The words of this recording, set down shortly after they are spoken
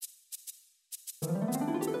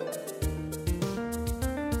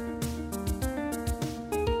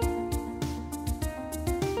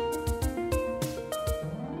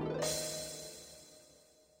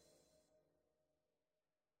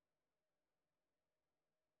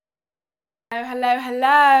Oh, hello.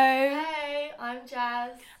 Hey, I'm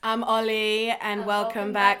Jazz. I'm Ollie, and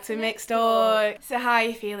welcome back to Mixed Talk. So, how are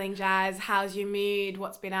you feeling, Jazz? How's your mood?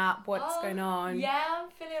 What's been up? What's going on? Yeah, I'm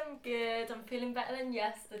feeling good. I'm feeling better than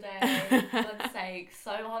yesterday. For God's sake,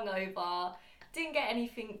 so hungover. Didn't get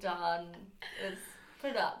anything done. It was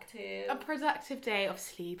productive. A productive day of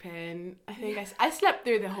sleeping. I think I slept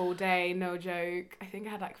through the whole day, no joke. I think I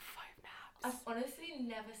had like 5 naps. I've honestly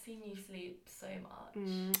never seen you sleep so much.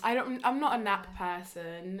 I'm not a nap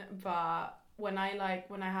person, but when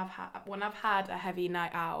I've had a heavy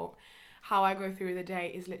night out, how I go through the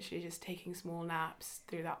day is literally just taking small naps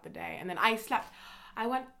throughout the day. And then I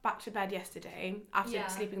went back to bed yesterday after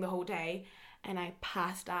sleeping the whole day, and I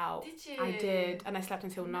passed out. Did you? I did, and I slept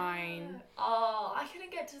until 9. Oh, I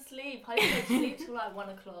couldn't get to sleep. I didn't get to sleep till like 1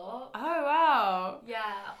 o'clock. Oh, wow. Yeah,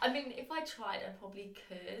 I mean, if I tried, I probably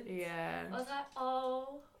could. Yeah. I was like,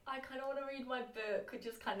 I kind of want to read my book, which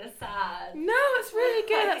is kind of sad. No, it's really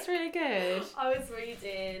good. That's really good. I was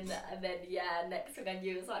reading, and then, next thing I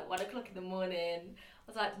knew, it was like 1 o'clock in the morning. I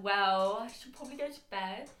was like, well, I should probably go to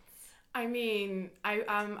bed. I mean,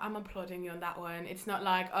 I'm applauding you on that one. It's not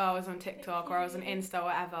like, I was on TikTok or I was on Insta or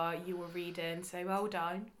whatever, you were reading. So well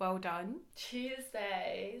done.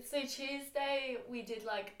 Tuesday. So Tuesday, we did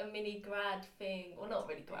like a mini grad thing. Well, not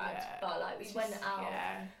really grad, but like we went out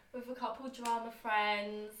with a couple drama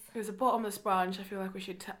friends. It was a bottomless brunch. I feel like we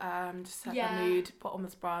should just set the mood.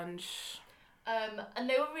 Bottomless brunch. And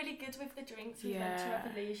they were really good with the drinks. We went to Yeah.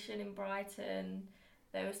 Revolution in Brighton.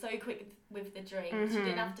 They were so quick with the drinks. You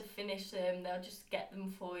didn't have to finish them. They'll just get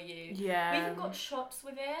them for you. Yeah. We even got shots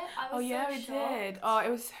with it. I was we did. Oh, it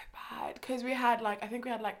was so bad because I think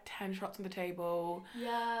we had like 10 shots on the table.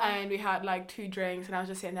 Yeah. And we had like 2 drinks, and I was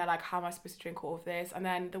just sitting there like, how am I supposed to drink all of this? And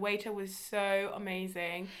then the waiter was so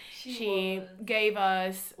amazing. She gave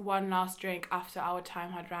us one last drink after our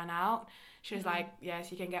time had ran out. She was like,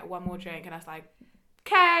 yes, you can get one more drink. And I was like,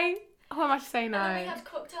 okay. How am I to say no? And then we had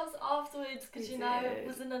cocktails afterwards because, it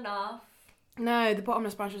wasn't enough. No, the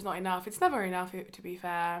bottomless brunch was not enough. It's never enough, to be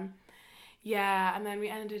fair. Yeah, and then we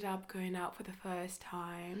ended up going out for the first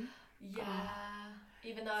time. Yeah.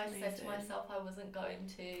 Even though I said to myself I wasn't going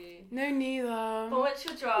to. No, neither. But once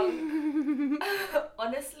you're drunk,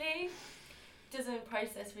 honestly, it doesn't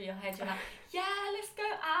process through your head. You're like, yeah, let's go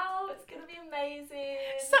out. It's going to be amazing.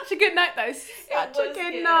 Such a good night, though. Such a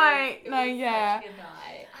good night. Such a good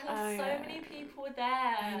night. And so many people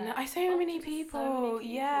there. I so many people.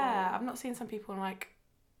 Yeah. I've not seen some people in like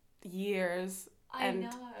years. I know.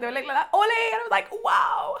 They were like that, Ollie. And I was like,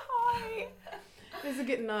 wow, hi. It was a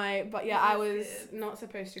good night. But yeah, I was not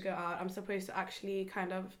supposed to go out. I'm supposed to actually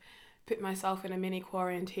kind of put myself in a mini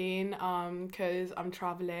quarantine because I'm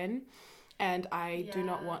traveling. And I do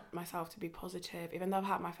not want myself to be positive. Even though I've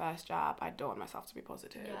had my first jab, I don't want myself to be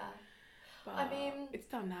positive. Yeah. But I mean, it's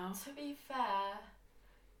done now. To be fair,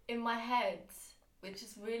 in my head, which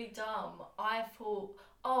is really dumb, I thought,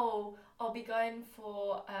 I'll be going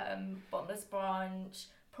for bottomless brunch,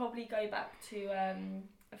 probably go back to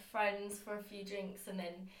friends for a few drinks, and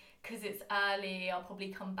then, because it's early, I'll probably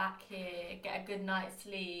come back here, get a good night's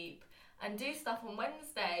sleep, and do stuff on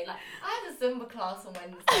Wednesday. Like, I had a Zumba class on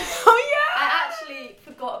Wednesday. Oh, yeah! I actually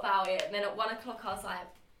forgot about it, and then at 1 o'clock I was like,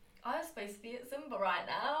 I was supposed to be at Zumba right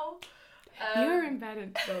now. You were in bed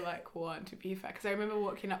until like 1, to be fair, because I remember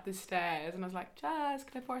walking up the stairs and I was like, Jazz,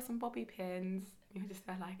 can I borrow some bobby pins? And you were just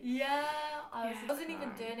there like... Yeah, I wasn't even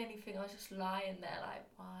doing anything, I was just lying there like,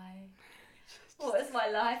 why? What has my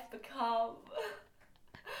life become?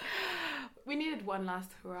 We needed one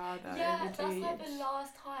last hurrah though. Yeah, that's like the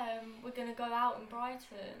last time we're going to go out in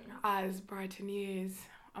Brighton. As Brightonese.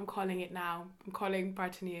 I'm calling it now. I'm calling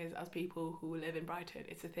Brightonese as people who live in Brighton.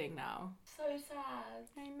 It's a thing now. So sad.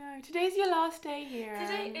 I know. Today's your last day here.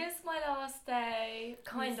 Today is my last day.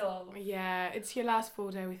 Kind of. Yeah, it's your last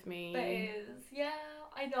full day with me. It is. Yeah,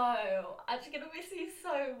 I know. I'm actually going to miss you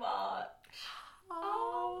so much.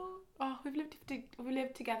 Oh, we've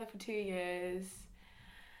lived together for 2 years.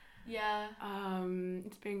 Yeah.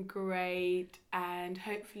 It's been great, and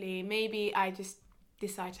hopefully maybe I just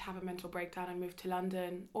decide to have a mental breakdown and move to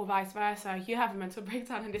London, or vice versa. You have a mental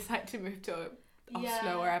breakdown and decide to move to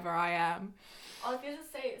Oslo, wherever I am. I was going to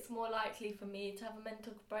say it's more likely for me to have a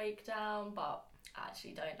mental breakdown, but I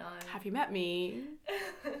actually don't know. Have you met me?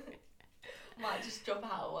 Might just drop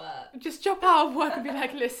out of work. Just drop out of work and be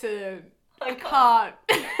like, listen, I can't.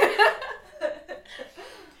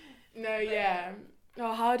 No, yeah.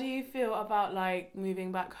 Oh, how do you feel about like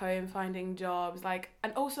moving back home, finding jobs, like,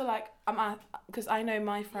 and also like because I know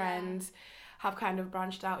my friends have kind of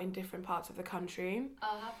branched out in different parts of the country.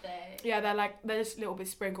 Oh, have they? Yeah, they're just a little bit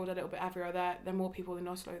sprinkled a little bit everywhere. There are more people in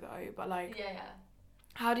Oslo though, but like, Yeah.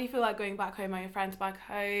 how do you feel like going back home? Are your friends back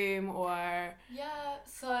home or? Yeah,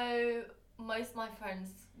 so most of my friends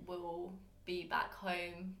will be back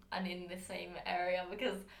home and in the same area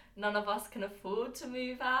because none of us can afford to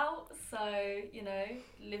move out. So, you know,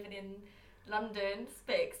 living in London is a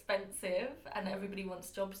bit expensive and everybody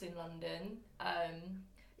wants jobs in London.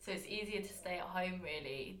 So it's easier to stay at home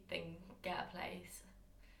really than get a place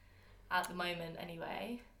at the moment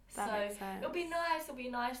anyway. That so makes sense. it'll be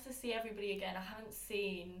nice to see everybody again. I haven't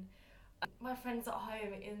seen my friends at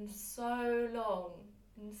home in so long.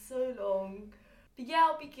 But yeah,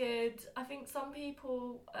 it'll be good. I think some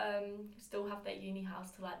people still have their uni house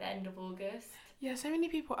till like the end of August. Yeah, so many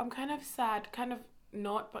people. I'm kind of sad, kind of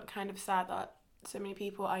not, but kind of sad that so many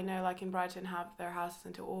people I know, like in Brighton, have their houses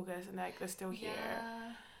until August and like they're still here.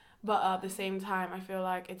 Yeah. But at the same time, I feel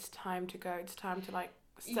like it's time to go. It's time to like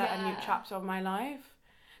start a new chapter of my life.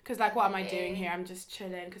 Because like, what am I doing here? I'm just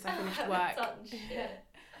chilling because I finished work. Done shit.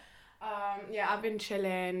 Yeah, I've been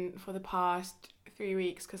chilling for the past 3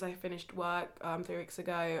 weeks because I finished work 3 weeks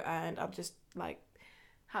ago, and I've just like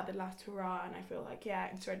had the last hurrah, and I feel like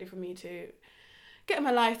it's ready for me to get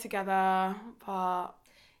my life together. But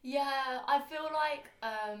Yeah, I feel like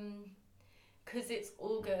because it's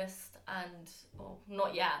August and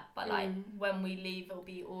not yet, but like when we leave it'll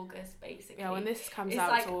be August basically. yeah, when this comes it's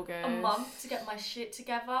out, like it's August. a month to get my shit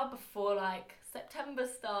together before like September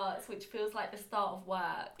starts, which feels like the start of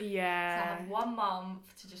work. Yeah. So I have 1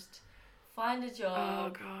 month to just find a job, Oh,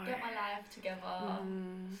 God. get my life together.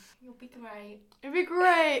 It'll be great. It'd be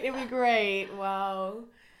great. It'd be great. Wow.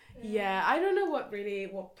 Yeah, I don't know what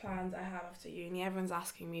plans I have after uni. Everyone's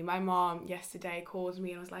asking me. My mom yesterday called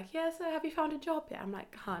me and was like, yeah, so have you found a job yet? I'm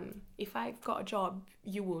like, hun, if I've got a job,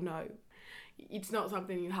 you will know. It's not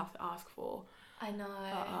something you have to ask for. I know.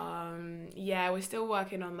 But, yeah, we're still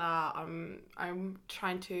working on that. I'm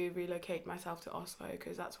trying to relocate myself to Oslo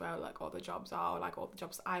because that's where like all the jobs are, like all the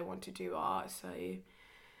jobs I want to do are. So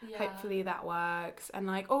hopefully that works. And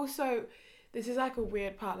like also, this is like a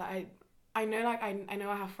weird part. Like I know like I know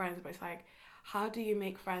I have friends, but it's like, how do you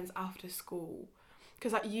make friends after school?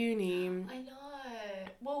 Because at uni, I know.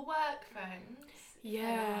 Well, work friends.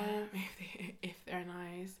 yeah, if they're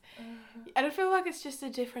nice. I don't feel like it's just a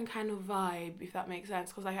different kind of vibe, if that makes sense.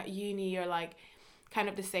 Because like at uni, you're like kind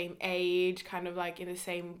of the same age, kind of like in the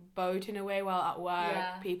same boat in a way. While at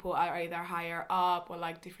work, people are either higher up or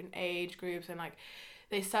like different age groups, and like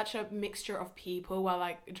there's such a mixture of people. While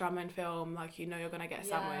like drama and film, like you know you're gonna get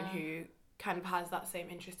someone who kind of has that same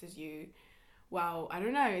interest as you. Wow, I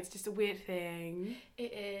don't know. It's just a weird thing.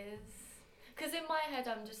 It is. Because in my head,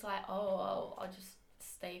 I'm just like, I'll just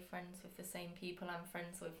stay friends with the same people I'm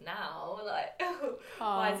friends with now. Like,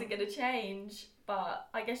 why is it going to change? But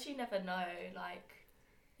I guess you never know. Like,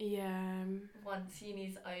 once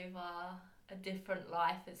uni's over, a different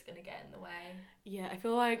life is going to get in the way. Yeah, I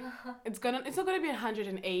feel like it's not going to be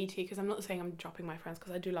 180 because I'm not saying I'm dropping my friends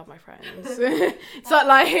because I do love my friends. It's not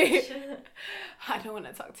like I don't want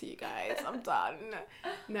to talk to you guys. I'm done.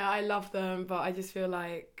 No, I love them, but I just feel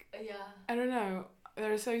like I don't know.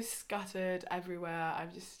 They're so scattered everywhere.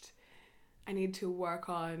 I need to work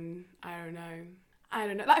on. I don't know.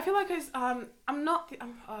 Like, I feel like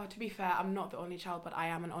to be fair, I'm not the only child, but I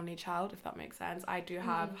am an only child, if that makes sense. I do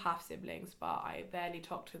have half siblings, but I barely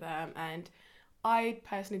talk to them, and I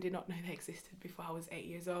personally did not know they existed before I was 8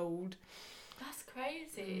 years old. That's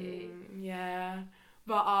crazy. Yeah.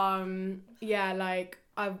 But like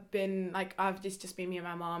I've just been me and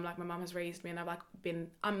my mom. Like my mom has raised me, and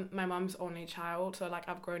I'm my mom's only child, so like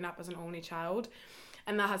I've grown up as an only child,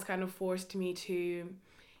 and that has kind of forced me to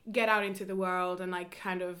get out into the world, and like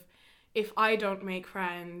kind of, if I don't make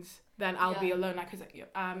friends, then I'll be alone. Like, cause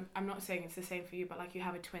I'm not saying it's the same for you, but like you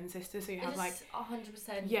have a twin sister, so you have like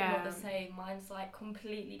 100% not the same. Mine's like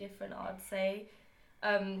completely different, I'd say.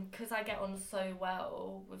 Because I get on so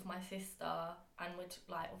well with my sister, and we're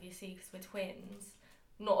like, obviously because we're twins,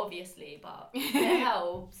 not obviously, but it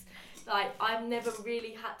helps. Like, I've never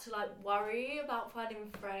really had to like worry about finding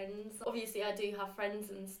friends. Obviously I do have friends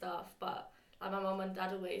and stuff, but like my mum and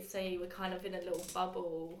dad always say we're kind of in a little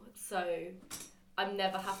bubble, so I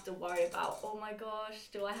never have to worry about, oh my gosh,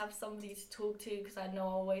 do I have somebody to talk to, because I know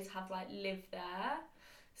I always have like lived there,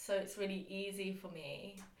 so it's really easy for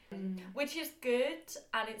me. Which is good,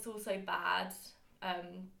 and it's also bad,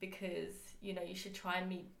 because you know you should try and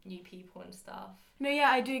meet new people and stuff. No, yeah,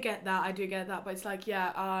 I do get that, but it's like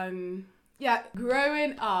Yeah,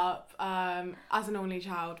 growing up as an only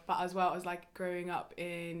child, but as well as like growing up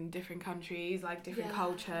in different countries, like different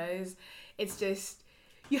cultures, it's just,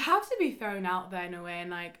 you have to be thrown out there in a way. And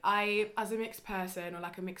like I, as a mixed person or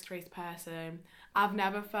like a mixed race person, I've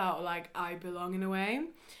never felt like I belong in a way.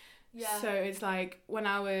 Yeah. So it's like when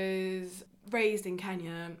I was raised in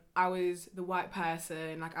Kenya, I was the white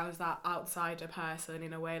person, like I was that outsider person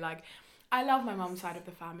in a way. Like I love my mum's side of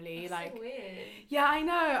the family. That's like so weird. Yeah, I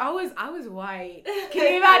know. I was white.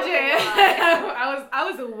 Can you imagine? I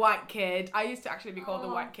was a white kid. I used to actually be called the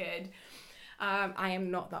white kid. I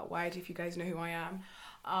am not that white, if you guys know who I am.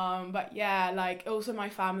 But yeah, like also my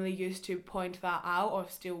family used to point that out, or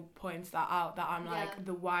still points that out, that I'm like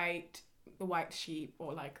the white sheep,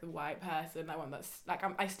 or like the white person. I want that's like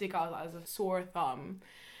I stick out as a sore thumb.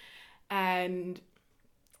 And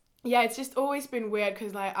yeah, it's just always been weird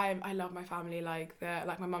because like I love my family, like they're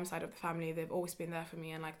like my mum's side of the family, they've always been there for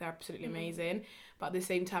me, and like they're absolutely amazing. But at the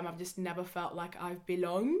same time, I've just never felt like I've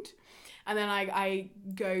belonged. And then I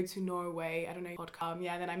go to Norway, I don't know,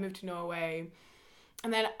 and then I moved to Norway,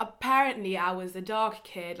 and then apparently I was a dark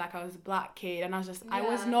kid, like I was a black kid, and I was just I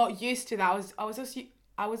was not used to that.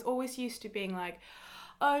 I was always used to being like,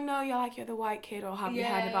 oh no, you're the white kid, or have you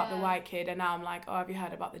heard about the white kid? And now I'm like, oh, have you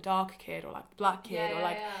heard about the dark kid, or like the black kid, or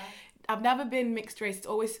like I've never been mixed race. It's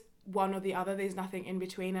always one or the other. There's nothing in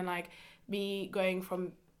between. And like me going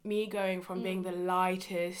from being the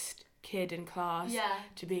lightest kid in class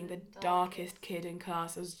to being the darkest kid in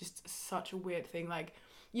class, it was just such a weird thing. Like,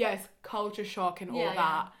 yes, culture shock and all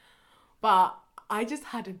that, but I just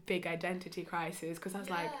had a big identity crisis because I was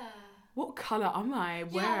like, what colour am I?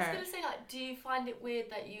 Where? Yeah, I was going to say, like, do you find it weird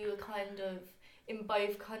that you were kind of in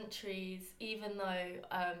both countries, even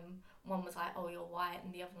though one was like, oh, you're white,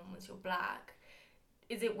 and the other one was you're black?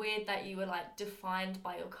 Is it weird that you were, like, defined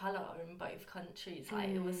by your colour in both countries? Like,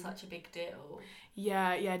 it was such a big deal.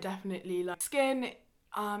 Yeah, definitely. Like, skin,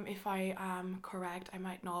 if I am correct, I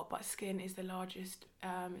might not, but skin is the largest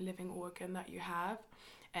living organ that you have.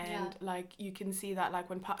 And like you can see that, like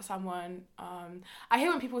when someone I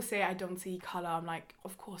hear when people say I don't see colour, I'm like,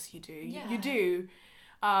 of course you do. You do.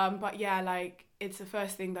 But yeah, like it's the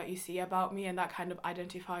first thing that you see about me, and that kind of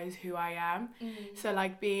identifies who I am. So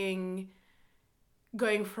like going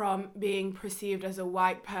from being perceived as a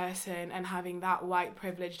white person and having that white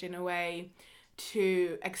privilege in a way,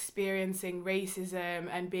 to experiencing racism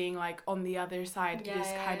and being like on the other side,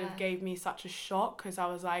 kind of gave me such a shock, because I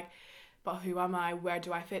was like, but who am I? Where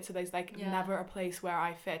do I fit? So there's like never a place where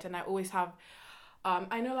I fit. And I always have,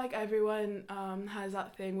 I know like everyone has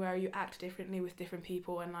that thing where you act differently with different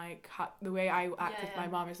people, and like the way I act with my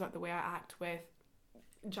mom is not the way I act with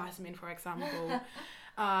Jasmine, for example.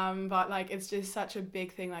 But like it's just such a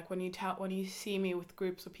big thing. Like when you see me with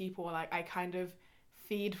groups of people, like I kind of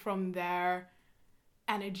feed from their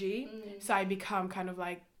energy. So I become kind of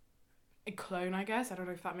like a clone, I guess. I don't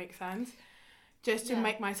know if that makes sense. Just to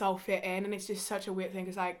make myself fit in. And it's just such a weird thing,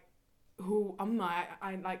 because like, who am I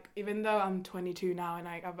like, even though I'm 22 now and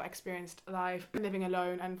I've experienced life living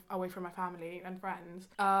alone and away from my family and friends,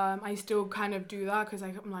 I still kind of do that, because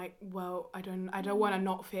I'm like, well, I don't want to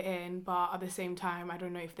not fit in, but at the same time I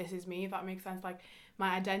don't know if this is me, if that makes sense. Like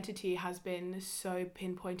my identity has been so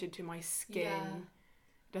pinpointed to my skin.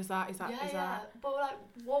 Is that but like,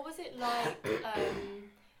 what was it like?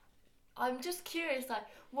 I'm just curious, like,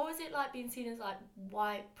 what was it like being seen as, like,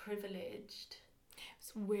 white privileged?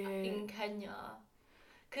 It's weird. In Kenya.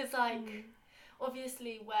 Because, like,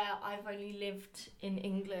 obviously where I've only lived in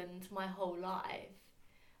England my whole life,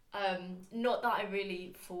 not that I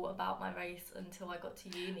really thought about my race until I got to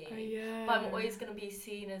uni, but I'm always going to be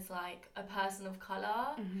seen as, like, a person of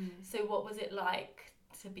colour. So what was it like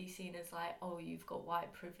to be seen as, like, oh, you've got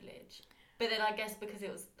white privilege? But then I guess because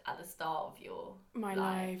it was at the start of my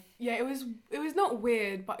life. Yeah, it was not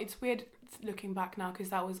weird, but it's weird looking back now, because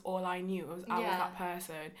that was all I knew. I was that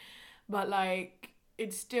person. But like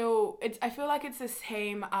I feel like it's the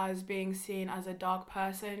same as being seen as a dark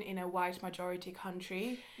person in a white majority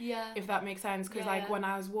country. Yeah. If that makes sense, because when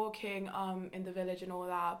I was walking in the village and all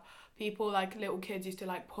that, people, like little kids, used to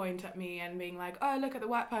like point at me and being like, oh, look at the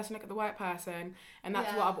white person, and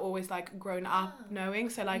that's what I've always like grown up knowing.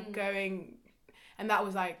 So like going, and that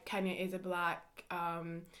was like, Kenya is a black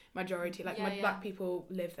majority, like black people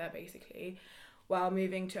live there basically, while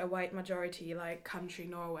moving to a white majority like country,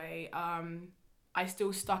 Norway. I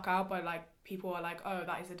still stuck out, but like people are like, oh,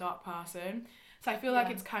 that is a dark person. So I feel like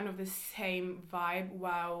it's kind of the same vibe,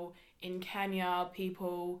 while in Kenya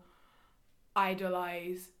people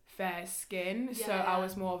idolize fair skin. So I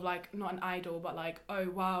was more of like, not an idol, but like, oh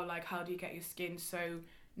wow, like how do you get your skin so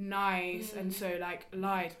nice and so like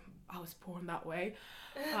light? I was born that way.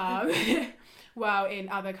 Um, well, in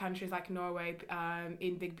other countries like Norway,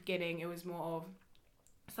 in the beginning, it was more of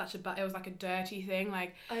it was like a dirty thing.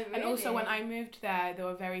 Like, Oh, really? and also when I moved there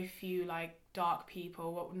were very few like dark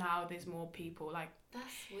people. Well, now there's more people. Like,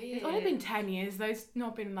 that's weird. it's only been 10 years. There's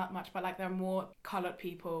not been that much, but like there are more coloured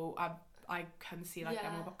people. I can see like there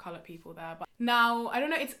are more coloured people there. But now, I don't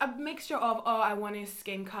know, it's a mixture of, oh, I want his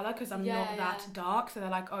skin colour because I'm not that dark. So they're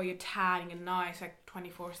like, oh, you're tan and nice, like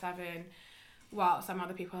 24/7. While some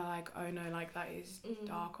other people are like, oh no, like that is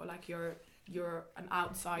dark, or like you're an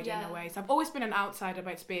outsider in a way. So I've always been an outsider,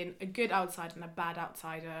 but it's been a good outsider and a bad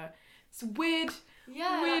outsider. It's a weird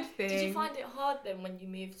thing. Did you find it hard then when you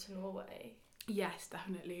moved to Norway? Yes,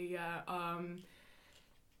 definitely, yeah.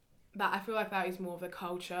 That I feel like that is more of the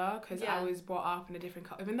culture, because I was brought up in a different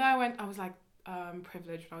culture. Even though I was like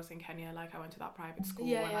privileged when I was in Kenya, like I went to that private school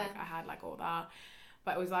and like I had like all that.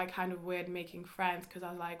 But it was like kind of weird making friends, because I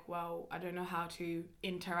was like, well, I don't know how to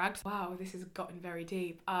interact. Wow, this has gotten very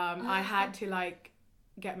deep. I had to like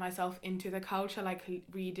get myself into the culture, like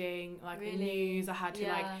reading like the news. I had to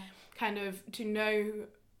like kind of, to know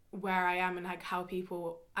where I am and like how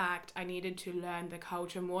people act, I needed to learn the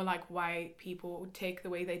culture more, like why people tick the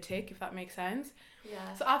way they tick, if that makes sense.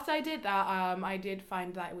 Yeah. So after I did that, I did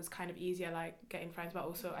find that it was kind of easier like getting friends, but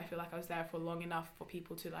also I feel like I was there for long enough for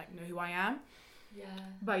people to like know who I am. Yeah.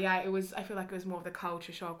 But yeah, I feel like it was more of the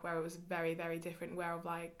culture shock, where it was very, very different, where of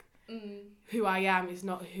like who I am is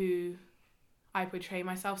not who I portray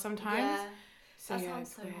myself sometimes. Yeah. So that yeah, sounds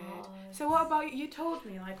it's so weird. hard. So what about you? Told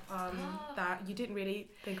me like that you didn't really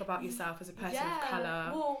think about yourself as a person of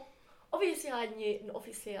colour. Well, obviously I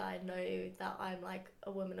know that I'm like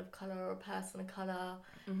a woman of colour or a person of colour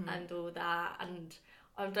and all that, and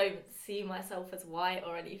I don't see myself as white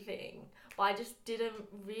or anything. But I just didn't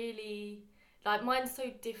really, like, mine's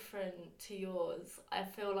so different to yours. I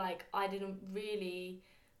feel like I didn't really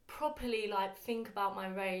properly like think about my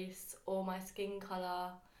race or my skin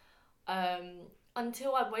colour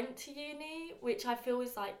until I went to uni, which I feel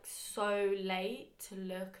is like so late to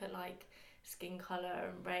look at like skin colour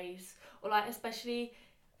and race, or like especially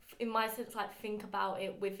in my sense, like think about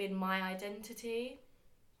it within my identity.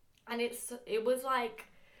 And it was kind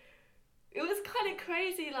of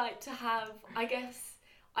crazy, like to have, I guess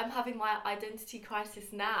I'm having my identity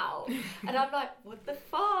crisis now and I'm like, what the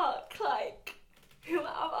fuck, like who am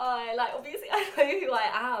I? Like obviously I know who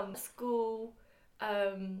I am. School,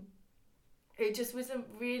 it just wasn't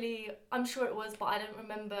really, I'm sure it was, but I don't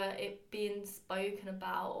remember it being spoken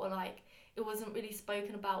about, or like it wasn't really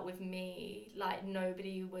spoken about with me. Like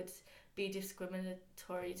nobody would be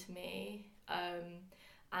discriminatory to me,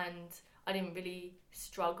 and I didn't really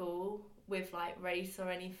struggle with like race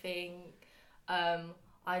or anything.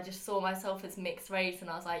 I just saw myself as mixed race and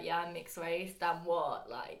I was like, yeah, I'm mixed race, damn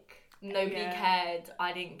what, like nobody cared,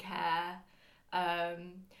 I didn't care.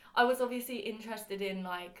 I was obviously interested in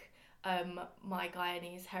like my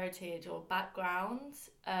Guyanese heritage or background,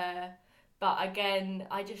 but again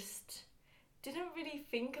I just didn't really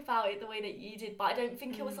think about it the way that you did. But I don't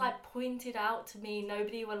think it was like pointed out to me.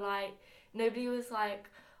 Nobody was like,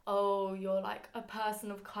 oh, you're like a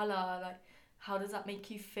person of colour, like how does that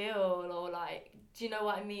make you feel, or like, do you know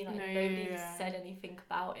what I mean? Like nobody said anything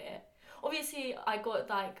about it. Obviously I got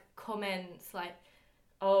like comments like,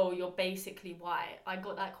 oh, you're basically white. I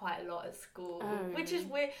got that quite a lot at school, which is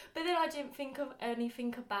weird. But then I didn't think of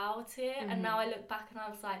anything about it, and now I look back and I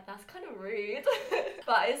was like, that's kind of rude.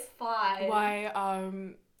 But it's fine. Why?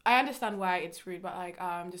 I understand why it's rude, but like,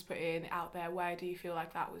 just putting it out there, why do you feel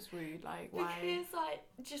like that was rude? Like, why? Because like,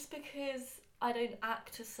 just because I don't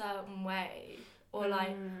act a certain way. Or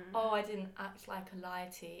like, oh, I didn't act like a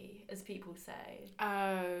lighty, as people say.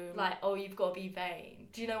 Oh. Like, oh, you've got to be vain.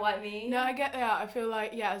 Do you know what I mean? No, I get that. I feel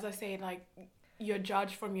like, yeah, as I say, like, you're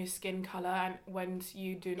judged from your skin colour, and once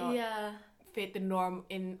you do not fit the norm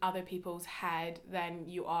in other people's head, then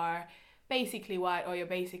you are basically white, or you're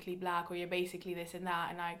basically black, or you're basically this and that.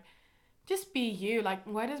 And like, just be you. Like,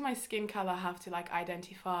 why does my skin colour have to like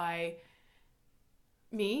identify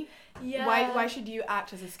me? Yeah. Why should you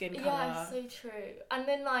act as a skin colour? Yeah, so true. And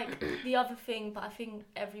then like the other thing, but I think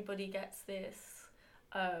everybody gets this,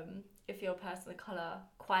 if you're a person of colour,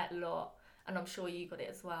 quite a lot, and I'm sure you got it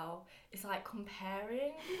as well, it's like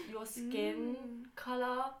comparing your skin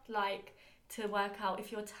colour, like to work out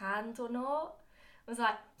if you're tanned or not. I was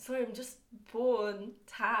like, sorry, I'm just born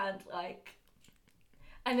tanned, like,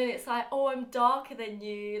 and then it's like, oh, I'm darker than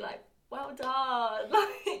you, like, well done,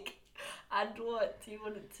 like, and what do you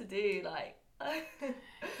want it to do? Like,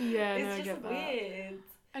 yeah, it's just weird.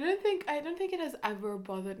 I don't think it has ever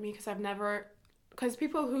bothered me, because I've never because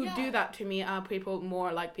people who Yeah. do that to me are people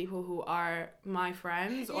more like people who are my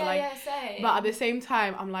friends or Yeah, like. yeah, same. But at the same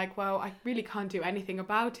time, I'm like, well, I really can't do anything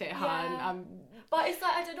about it, hun. Yeah. But it's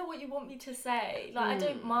like, I don't know what you want me to say. Like, I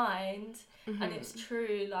don't mind. And it's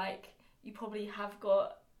true, like, you probably have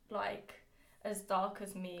got, like, as dark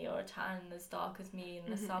as me or a tan as dark as me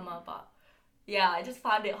in the summer. But, yeah, I just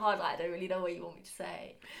find it hard. Like, I don't really know what you want me to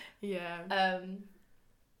say. Yeah.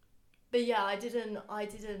 But, yeah, I didn't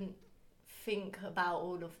think about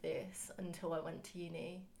all of this until I went to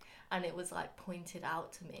uni. And it was, like, pointed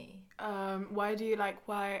out to me.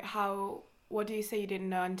 What do you say you didn't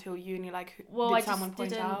know until uni? Like, Well, did someone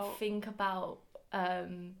point out? I just didn't think about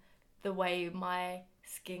the way my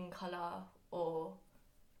skin colour or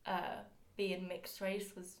being mixed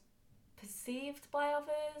race was perceived by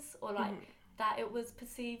others, or like that it was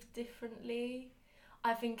perceived differently.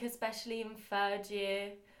 I think especially in third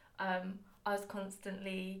year, I was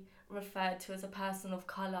constantly referred to as a person of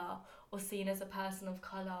colour or seen as a person of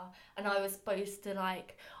colour, and I was supposed to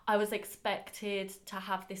I was expected to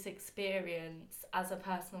have this experience as a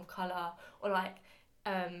person of colour, or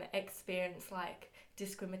experience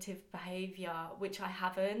discriminative behaviour, which I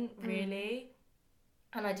haven't really.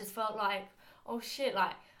 And I just felt like, oh shit,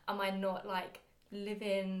 am I not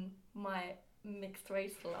living my mixed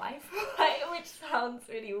race life, which sounds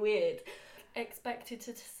really weird. Expected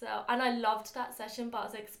to tell, and I loved that session, but I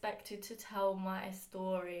was expected to tell my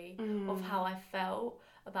story of how I felt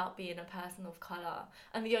about being a person of colour.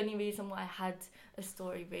 And the only reason why I had a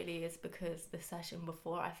story really is because the session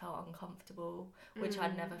before I felt uncomfortable, which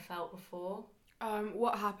I'd never felt before.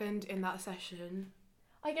 What happened in that session?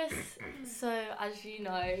 I guess, so as you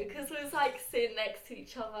know, because we was sitting next to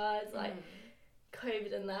each other, it's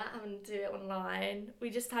COVID and that, having to do it online. We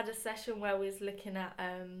just had a session where we was looking at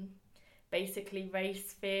basically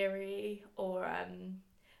race theory, or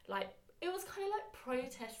it was kind of like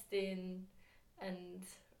protesting and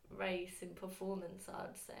race in performance,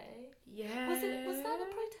 I'd say. Yeah. Was that the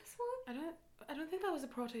protest one? I don't think that was a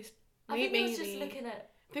protest. I think it was just looking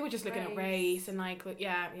at I think we're just looking at race and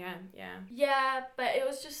yeah. Yeah, but it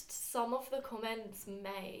was just some of the comments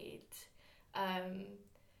made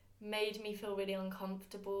me feel really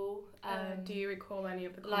uncomfortable. Do you recall any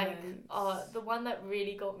of the comments? The one that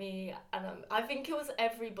really got me, and I think it was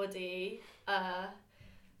everybody,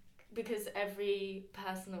 because every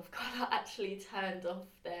person of colour actually turned off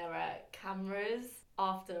their cameras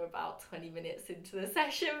after about 20 minutes into the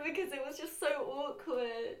session because it was just so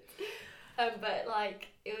awkward. But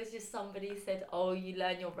it was just somebody said, oh, you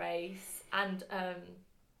learn your race, and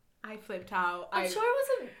I flipped out. I'm sure it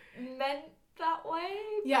wasn't meant that way.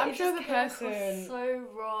 Yeah, I'm sure the person was so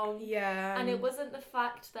wrong. Yeah. And it wasn't the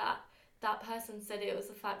fact that that person said it, it was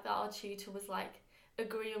the fact that our tutor was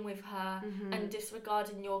agreeing with her and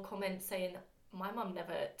disregarding your comments, saying my mum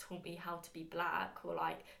never taught me how to be black or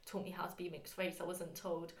taught me how to be mixed race. I wasn't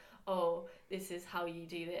told, oh, this is how you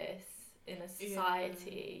do this in a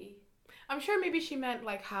society. Yeah. I'm sure maybe she meant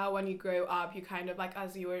how when you grow up you kind of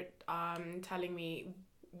as you were telling me,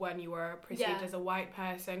 when you were perceived as a white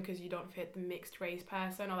person because you don't fit the mixed race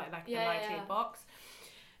person or the 98 box.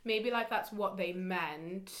 Maybe that's what they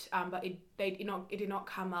meant, but it did not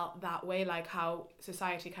come out that way, how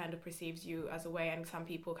society kind of perceives you as a way, and some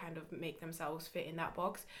people kind of make themselves fit in that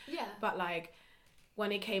box. Yeah. But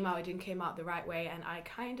when it came out, it didn't came out the right way, and I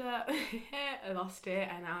kind of lost it,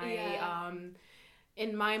 and I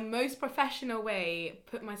in my most professional way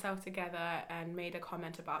put myself together and made a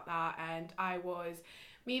comment about that. And I was,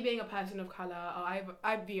 me being a person of colour, or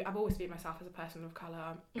I've always viewed myself as a person of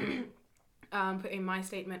colour, putting my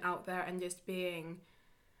statement out there and just being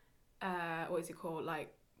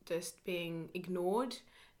just being ignored,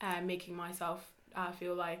 making myself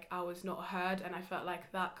feel like I was not heard. And I felt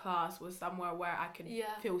like that class was somewhere where I could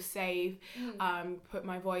feel safe, put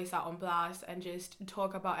my voice out on blast and just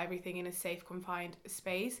talk about everything in a safe, confined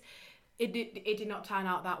space. It did not turn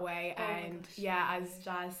out that way. And as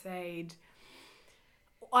Jazz said,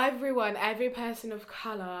 every person of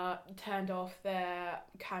colour turned off their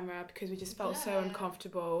camera because we just felt so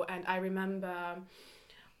uncomfortable. And I remember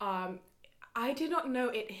I did not know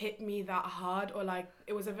it hit me that hard, or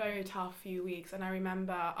it was a very tough few weeks. And I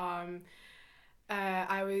remember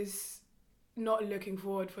I was not looking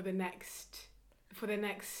forward for the next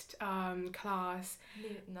class.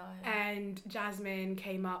 No. And Jasmine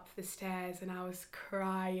came up the stairs and I was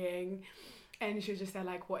crying, and she was just there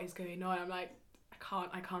what is going on? I'm like,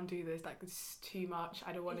 I can't do this, it's too much,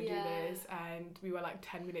 I don't want to do this. And we were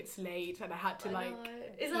 10 minutes late and I had to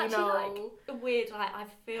it's actually weird, I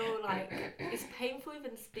feel it's painful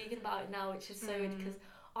even speaking about it now, which is so weird because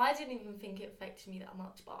I didn't even think it affected me that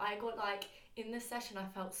much, but I got like, in the session I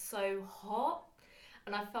felt so hot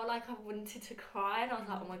and I felt like I wanted to cry, and I was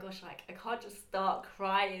like, oh my gosh, like I can't just start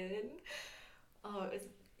crying. Oh, it was,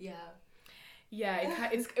 yeah. Yeah,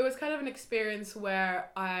 it was kind of an experience where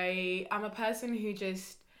I'm a person who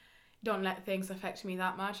just don't let things affect me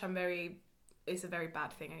that much. It's a very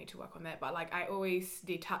bad thing. I need to work on that. But like, I always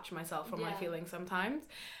detach myself from my feelings sometimes,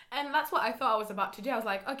 and that's what I thought I was about to do. I was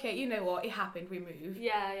like, okay, you know what? It happened. We move.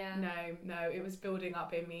 Yeah. No, it was building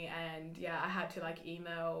up in me, and yeah, I had to like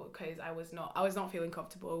email because I was not feeling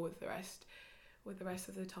comfortable with the rest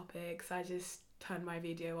of the topics. I just turned my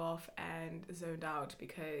video off and zoned out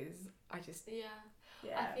because I just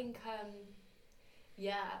I think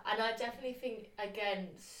and I definitely think, again,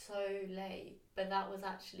 so late, but that was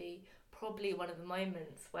actually probably one of the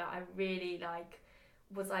moments where I really like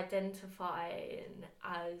was identifying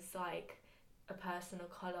as like a person of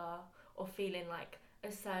colour, or feeling like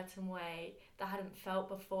a certain way that I hadn't felt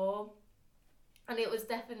before. And it was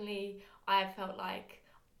definitely, I felt like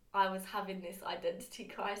I was having this identity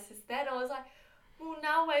crisis then. I was like, well,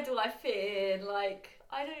 now where do I fit in? Like,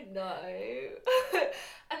 I don't know.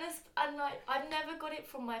 and like, I never got it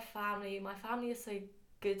from my family. My family is so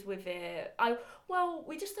good with it.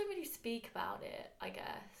 We just don't really speak about it, I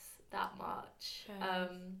guess, that much. Okay.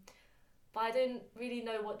 But I don't really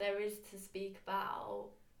know what there is to speak about.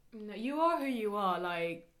 No, you are who you are,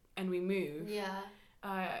 like, and we move. Yeah.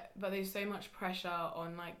 But there's so much pressure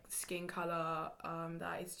on like skin color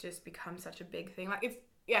that it's just become such a big thing. Like, it's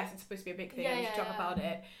supposed to be a big thing, and we should talk about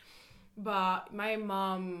it. But my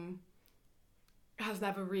mum has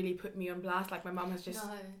never really put me on blast. Like, my mum has just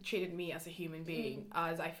treated me as a human being,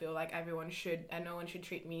 as I feel like everyone should, and no one should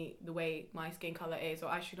treat me the way my skin color is, or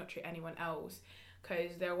I should not treat anyone else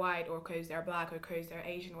because they're white, or because they're black, or because they're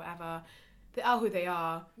Asian, whatever. They are who they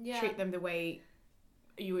are. Treat them the way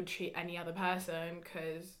you would treat any other person,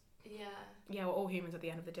 because we're all humans at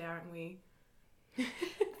the end of the day, aren't we?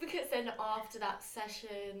 Because then after that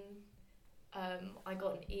session, I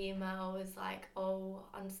got an email. It was like, oh,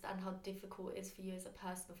 I understand how difficult it is for you as a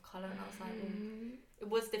person of colour. And I was like, well, it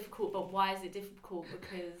was difficult, but why is it difficult?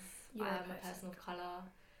 Because I am a person of colour.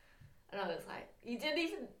 And I was like, you didn't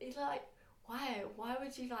even, it's like, why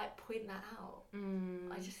would you like point that out?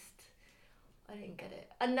 I didn't get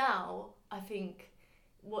it. And now I think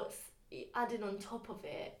what's added on top of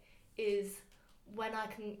it is when I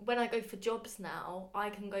go for jobs now, I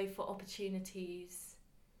can go for opportunities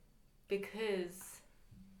because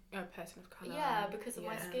a person of colour. Yeah, because of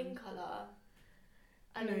my skin colour.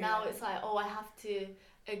 And now it's like, oh, I have to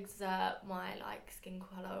exert my like skin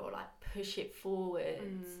colour, or like push it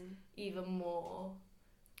forwards even more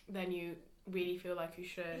than you really feel like you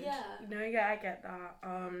should. Yeah. I get that.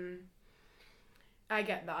 I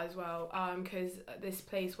get that as well. Because this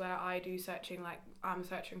place where I do searching, like I'm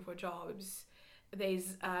searching for jobs,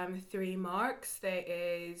 there's 3 marks. There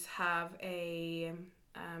is have a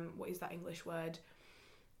what is that English word?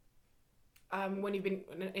 When you've been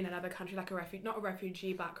in another country, like not a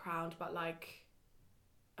refugee background, but like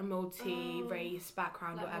a multi-race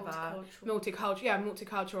background, like whatever.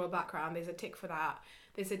 Multicultural background. There's a tick for that.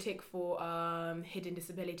 There's a tick for hidden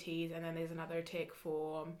disabilities, and then there's another tick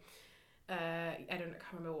for I can't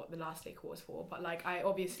remember what the last tick was for, but like I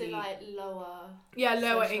obviously like lower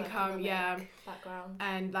income, background,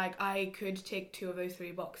 and like I could tick 2 of those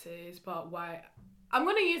 3 boxes, but why? I'm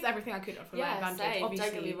gonna use everything I could for my advantage,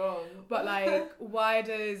 obviously. Don't get me wrong. But like, why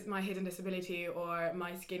does my hidden disability or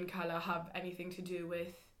my skin colour have anything to do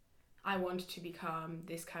with I want to become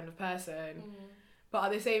this kind of person? But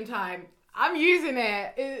at the same time, I'm using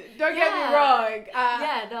it. Don't get me wrong.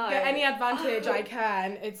 Get any advantage I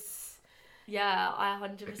can. I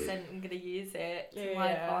 100% am gonna use it to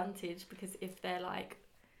my advantage, because if they're like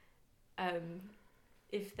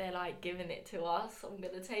giving it to us, I'm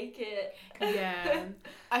gonna take it.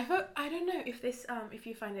 I don't know if this if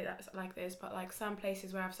you find it like this, but like some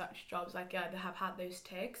places where I've searched jobs, like they have had those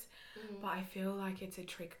ticks, but I feel like it's a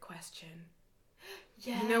trick question.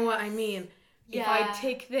 You know what I mean? If I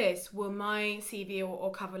tick this, will my CV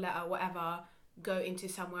or cover letter, whatever, go into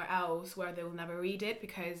somewhere else where they will never read it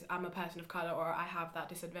because I'm a person of colour, or I have that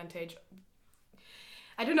disadvantage?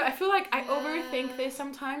 I don't know. I feel like I overthink this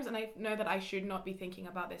sometimes, and I know that I should not be thinking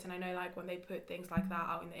about this. And I know, like, when they put things like that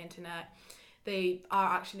out in the internet, they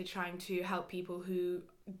are actually trying to help people who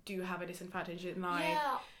do have a disadvantage in life.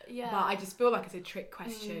 But I just feel like it's a trick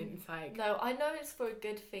question. It's like, no, I know it's for a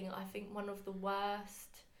good thing. I think one of the worst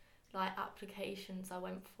like applications I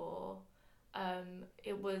went for,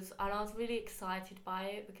 it was, and I was really excited by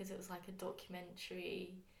it because it was like a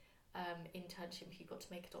documentary internship. You got to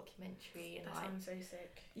make a documentary, and That like sounds so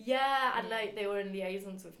sick. yeah, and like they were in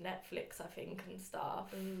liaisons with Netflix, I think, and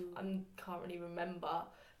stuff. Ooh. I can't really remember,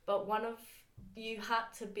 but you had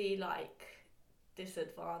to be like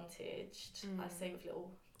disadvantaged. I say with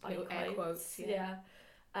little air quotes. Yeah.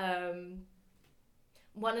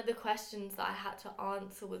 One of the questions that I had to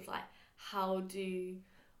answer was like, how do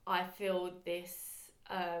I feel this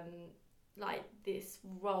like this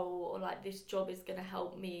role or like this job is gonna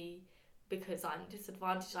help me because I'm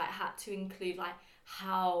disadvantaged. Like, I had to include like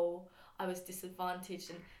how I was disadvantaged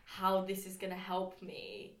and how this is gonna help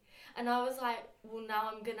me. And I was like, well, now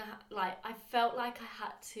I'm gonna like, I felt like I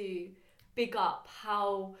had to big up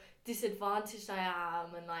how disadvantaged I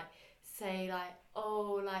am and like say like,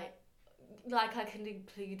 oh, like I can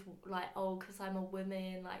include like, oh, because I'm a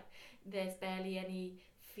woman, like there's barely any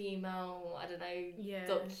female, I don't know,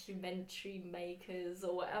 documentary makers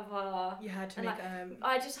or whatever. You had to and make like,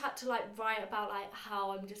 I just had to like write about like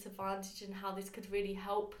how I'm disadvantaged and how this could really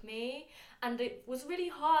help me. And it was really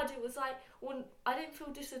hard. It was like, well, I didn't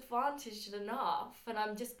feel disadvantaged enough, and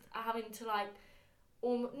I'm just having to like,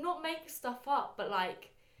 not make stuff up, but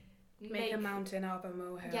like make a mountain out of a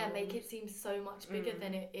molehill. Yeah, make it seem so much bigger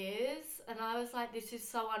than it is. And I was like, this is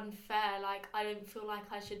so unfair. Like, I don't feel like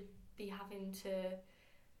I should be having to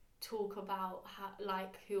talk about how,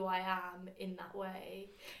 like, who I am in that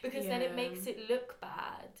way, because then it makes it look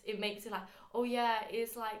bad. It makes it like, oh yeah,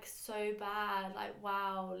 it's like so bad, like,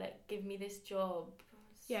 wow, like, give me this job.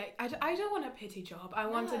 Yeah, I don't want a pity job. I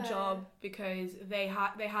want a job because they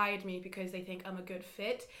hired me because they think I'm a good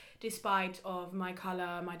fit, despite of my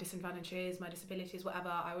colour, my disadvantages, my disabilities, whatever.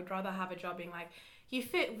 I would rather have a job being like, you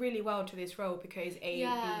fit really well to this role because A,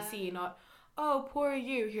 B, C, not, oh, poor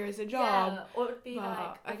you, here's a job. Yeah, or it would be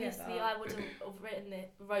like, obviously I wouldn't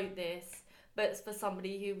have wrote this, but for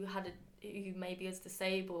somebody who maybe is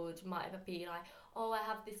disabled, might be like, oh, I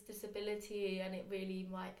have this disability and it really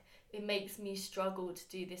like, it makes me struggle to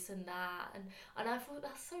do this and that, and I thought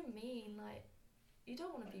that's so mean. Like, you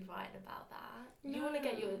don't want to be writing about that. No. You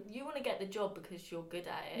want to get the job because you're good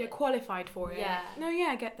at it. You're qualified for it. Yeah. No, yeah,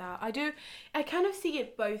 I get that. I do. I kind of see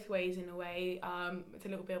it both ways in a way. It's a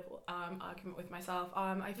little bit of argument with myself.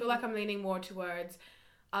 I feel like I'm leaning more towards,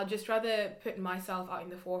 I'll just rather put myself out in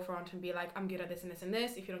the forefront and be like, I'm good at this and this and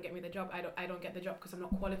this. If you don't get me the job, I don't get the job because I'm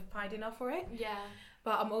not qualified enough for it. Yeah.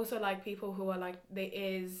 But I'm also like people who are like, there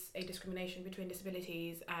is a discrimination between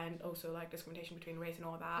disabilities and also like discrimination between race and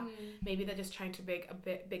all that. Maybe they're just trying to make a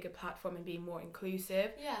bit bigger platform and be more inclusive.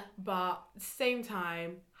 Yeah. But at the same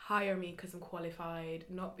time, hire me because I'm qualified,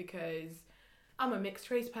 not because I'm a mixed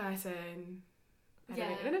race person. I don't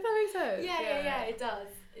know if that makes sense. Yeah, it does.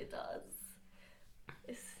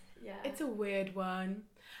 It's a weird one.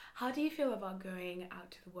 How do you feel about going out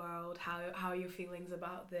to the world? How are your feelings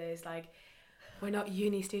about this? Like, we're not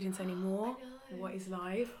uni students anymore. What is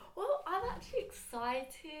life? Well, I'm actually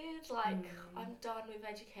excited. Like, I'm done with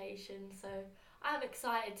education, so I'm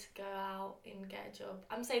excited to go out and get a job.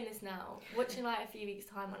 I'm saying this now, watching like a few weeks'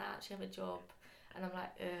 time when I actually have a job, and I'm like,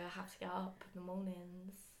 I have to get up in the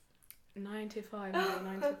mornings. 9 to 5,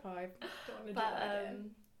 9 to 5. Don't want to do that again.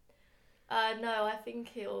 No, I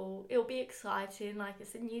think it'll be exciting. Like,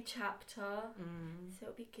 it's a new chapter, so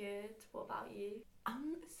it'll be good. What about you?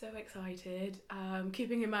 I'm so excited.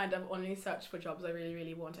 Keeping in mind I've only searched for jobs I really,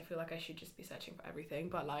 really want. I feel like I should just be searching for everything,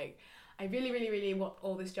 but like, I really, really, really want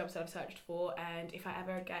all these jobs that I've searched for, and if I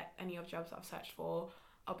ever get any of jobs that I've searched for,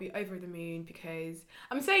 I'll be over the moon, because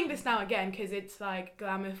I'm saying this now again because it's like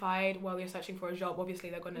glamified while you're searching for a job.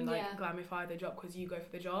 Obviously they're gonna like glamify the job because you go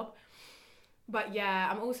for the job. But yeah,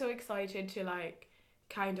 I'm also excited to like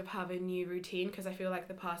kind of have a new routine, because I feel like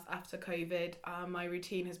the past after COVID, my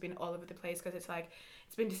routine has been all over the place, because it's like,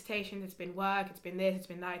 it's been dissertations, it's been work, it's been this, it's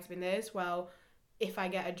been that, it's been this. Well, if I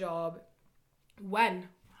get a job, when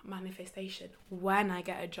I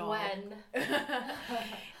get a job,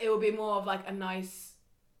 it will be more of like a nice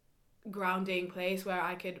grounding place where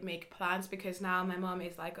I could make plans, because now my mum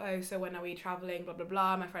is like, oh, so when are we traveling, blah blah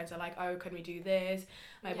blah. My friends are like, oh, can we do this?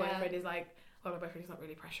 My boyfriend is like, well, my boyfriend is not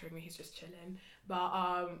really pressuring me, he's just chilling,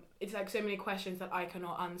 but it's like so many questions that I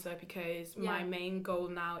cannot answer, because my main goal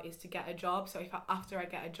now is to get a job. So after I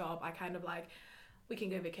get a job, I kind of like, we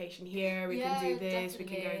can go vacation here, we can do this, we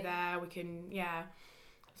can go there, we can,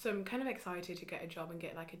 so I'm kind of excited to get a job and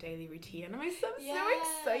get like a daily routine, and I'm so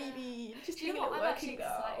excited just to get a working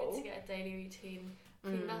girl. I'm excited to get a daily routine. I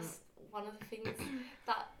think that's one of the things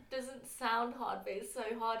that doesn't sound hard, but it's so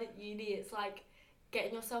hard at uni. It's like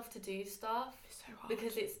getting yourself to do stuff, so hard,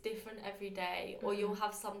 because it's different every day, or you'll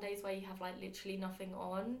have some days where you have like literally nothing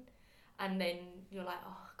on, and then you're like,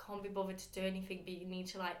 oh, I can't be bothered to do anything, but you need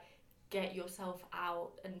to like get yourself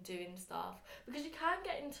out and doing stuff, because you can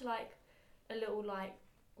get into like a little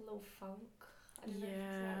funk. I don't know if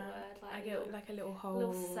it's that word. Like I get like a little hole. A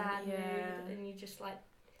little sad mood, and you just like,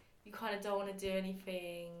 you kind of don't want to do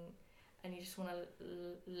anything, and you just want to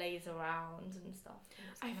laze around and stuff.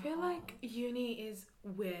 And I feel like uni is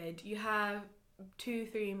weird. You have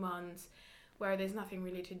 2-3 months where there's nothing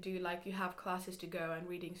really to do. Like, you have classes to go and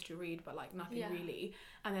readings to read, but like nothing really.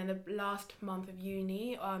 And then the last month of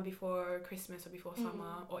uni, before Christmas or before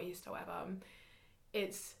summer or Easter or whatever,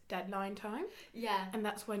 it's deadline time. Yeah. And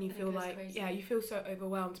that's when you feel like crazy. you feel so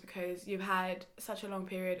overwhelmed, because you've had such a long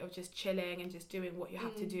period of just chilling and just doing what you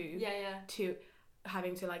have to do. To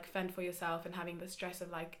having to like fend for yourself and having the stress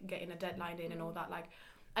of like getting a deadline in and all that. Like,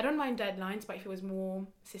 I don't mind deadlines, but if it was more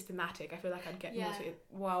systematic, I feel like I'd get more to it.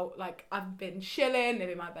 Well, like, I've been chilling,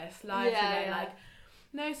 living my best life, and then like,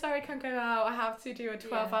 no, sorry, I can't go out, I have to do a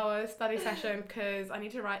 12-hour study session because I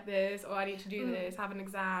need to write this, or I need to do this, have an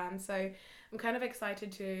exam. So I'm kind of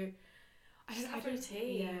excited to have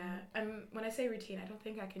routine. Yeah, and when I say routine, I don't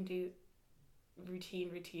think I can do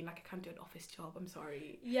routine. Like, I can't do an office job. I'm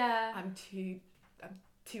sorry. Yeah. I'm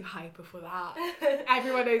too hyper for that.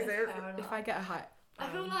 Everyone knows this. If I get a hype. I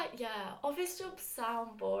feel like, office jobs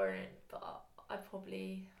sound boring, but I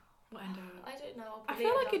probably... I don't know. I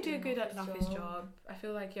feel like you do good at an office job. I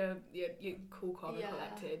feel like you're cool, calm and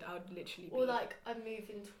collected. I would literally be... Or like, I'm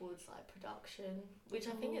moving towards like production, which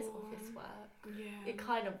I think is office work. Yeah. It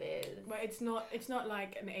kind of is. But it's not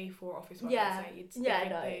like an A4 office work. Yeah. It's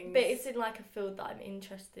things. But it's in like a field that I'm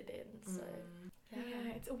interested in, so...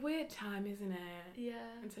 Yeah, it's a weird time, isn't it? Yeah.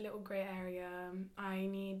 It's a little grey area. We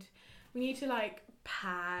need to like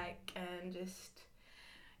pack and just...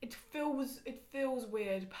 It feels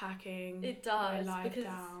weird packing. It does, my life because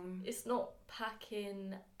down. It's not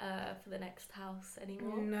packing for the next house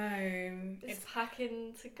anymore. No, it's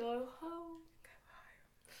packing to go home.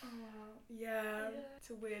 Oh, yeah. It's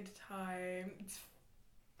a weird time.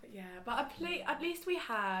 But at least we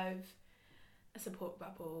have a support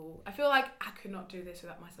bubble. I feel like I could not do this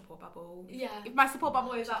without my support bubble. Yeah. If my support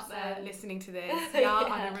bubble is out there listening to this,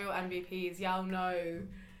 y'all are the real MVPs. Y'all know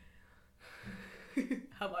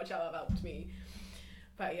how much y'all have helped me.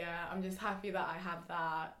 But yeah, I'm just happy that I have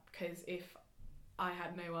that, because if I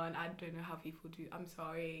had no one, I don't know how people do. I'm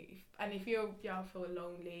sorry. If y'all feel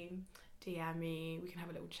lonely, DM me. We can have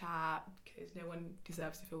a little chat, because no one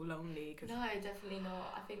deserves to feel lonely. No, definitely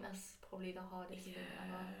not. I think that's probably the hardest thing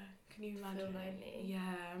ever. Can you imagine? Feel lonely.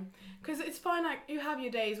 Yeah, because it's fine. Like, you have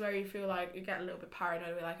your days where you feel like you get a little bit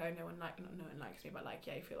paranoid. We're like, oh, no one likes me, but like,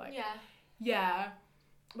 you feel like yeah.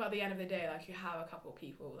 But at the end of the day, like, you have a couple of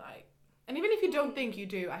people, like, and even if you don't think you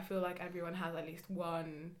do, I feel like everyone has at least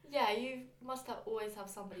one. Yeah, you must always have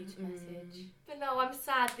somebody to message. But no, I'm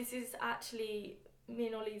sad. This is actually me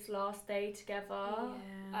and Ollie's last day together.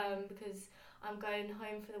 Yeah. Because I'm going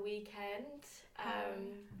home for the weekend.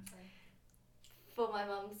 For my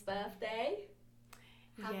mum's birthday.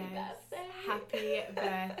 Happy birthday. Happy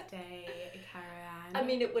birthday, Karen. I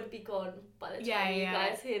mean, it would be gone by the time you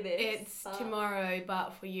guys hear this. It's tomorrow,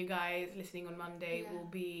 but for you guys listening on Monday, will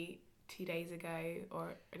be 2 days ago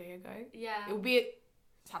or a day ago. Yeah. It will be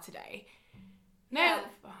Saturday. No. Yeah.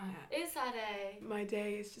 It's Saturday. My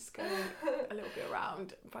day is just going a little bit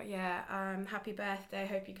around. But happy birthday.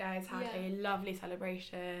 Hope you guys had a lovely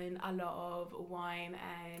celebration. A lot of wine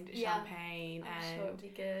and champagne. I'm sure it'll be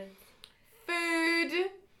good. Food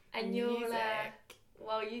and you're like,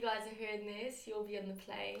 while you guys are hearing this, you'll be on the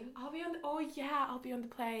plane. I'll be on the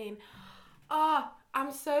plane.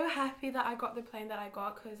 I'm so happy that I got the plane that I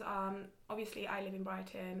got, because obviously I live in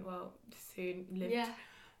Brighton, well, soon lived,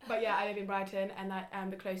 but I live in Brighton,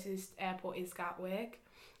 and the closest airport is Gatwick,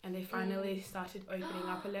 and they finally started opening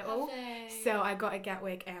up a little, so I got a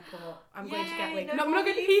Gatwick airport. I'm going to Gatwick. No, I'm not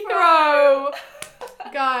going to Heathrow.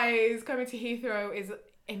 Guys, coming to Heathrow is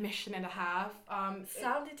a mission and a half.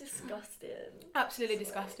 Sounded disgusting. Absolutely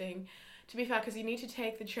disgusting. To be fair, because you need to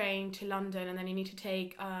take the train to London, and then you need to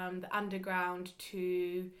take the underground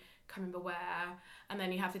to, can't remember where, and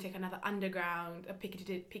then you have to take another underground, a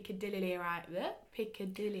Piccadilly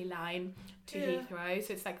line to Heathrow.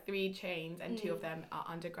 So it's like 3 trains, and 2 of them are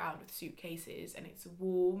underground with suitcases, and it's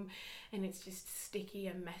warm, and it's just sticky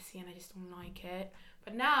and messy, and I just don't like it.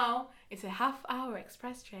 But now it's a half-hour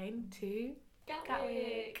express train to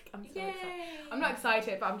Gatwick. I'm so excited. I'm not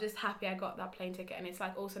excited, but I'm just happy I got that plane ticket, and it's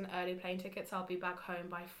like also an early plane ticket, so I'll be back home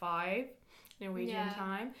by 5 Norwegian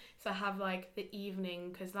time. So I have like the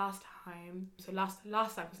evening, because last time was a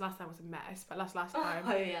mess, but last time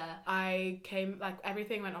I came, like,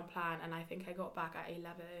 everything went on plan, and I think I got back at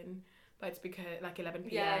 11, but it's because like 11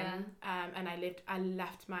 p.m. Yeah. And I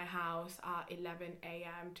left my house at 11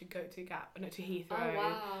 a.m. to go to Heathrow. Oh,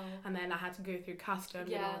 wow. And then I had to go through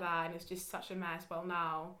customs and all that, and it's just such a mess. Well,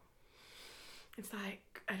 now it's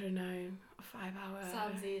like, I don't know, a 5 hour.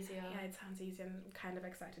 Sounds easier. Yeah, it sounds easier. I'm kind of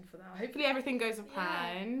excited for that. Hopefully everything goes as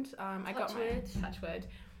planned. Touch wood.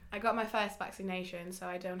 I got my first vaccination, so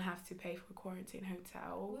I don't have to pay for a quarantine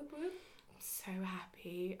hotel. Whoop, whoop. So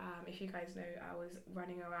happy. If you guys know, I was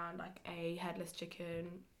running around like a headless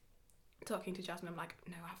chicken, talking to Jasmine. I'm like,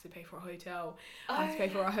 no, I have to pay for a hotel. I have to pay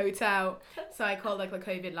for a hotel. So I called like the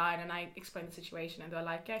COVID line and I explained the situation, and they're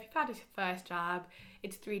like, yeah, if you've had your first jab,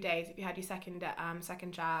 it's 3 days. If you had your second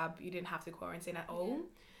jab, you didn't have to quarantine at all. Yeah.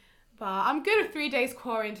 But I'm good at 3 days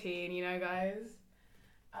quarantine, you know, guys.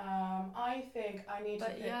 I think I need to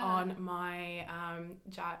put on my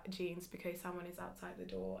jeans because someone is outside the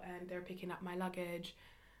door and they're picking up my luggage.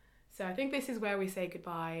 So I think this is where we say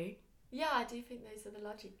goodbye. Yeah, I do think those are the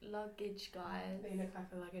luggage guys. They look like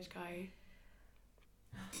the luggage guy.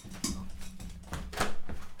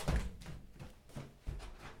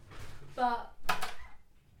 But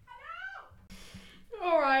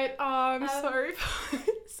alright, sorry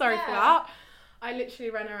for that. I literally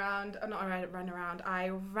ran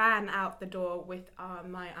out the door with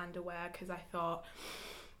my underwear because I thought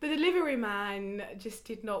the delivery man just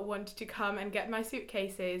did not want to come and get my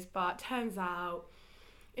suitcases, but turns out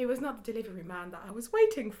it was not the delivery man that I was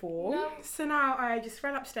waiting for. No. So now I just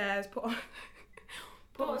ran upstairs, put on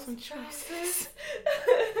some trousers.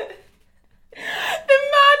 The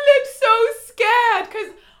man looked so scared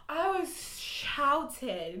because I was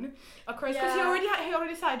shouting across because he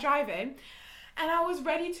already started driving. And I was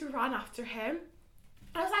ready to run after him.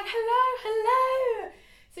 I was like, hello.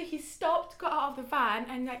 So he stopped, got out of the van,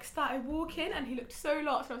 and like started walking, and he looked so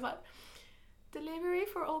lost. I was like, delivery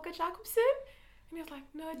for Olga Jacobson? And he was like,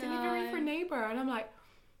 no, delivery for neighbour. And I'm like,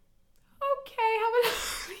 okay,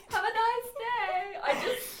 have a nice day. I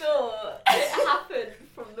just thought it happened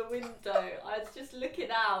from the window. I was just looking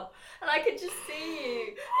out, and I could just see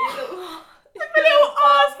you. Your little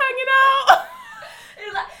arse hanging out. It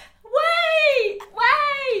was like, wait!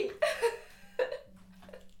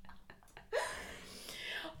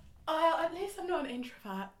 At least I'm not an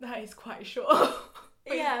introvert. That is quite sure.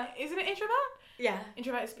 Yeah. Isn't it introvert? Yeah.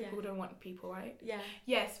 Introvert is people who don't want people, right? Yeah.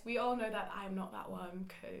 Yes, we all know that I'm not that one,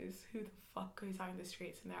 because who the fuck goes out in the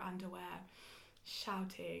streets in their underwear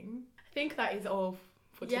shouting? I think that is all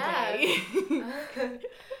for today.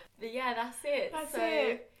 But yeah, that's it. That's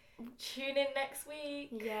it. Tune in next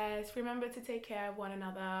week. Yes, remember to take care of one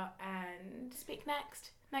another and speak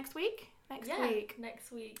next week. Next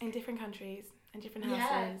week. In different countries and different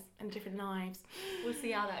houses and different lives. We'll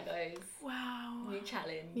see how that goes. Wow. New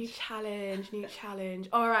challenge.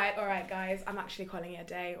 All right, guys. I'm actually calling it a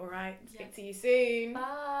day. All right. Speak to you soon.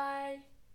 Bye.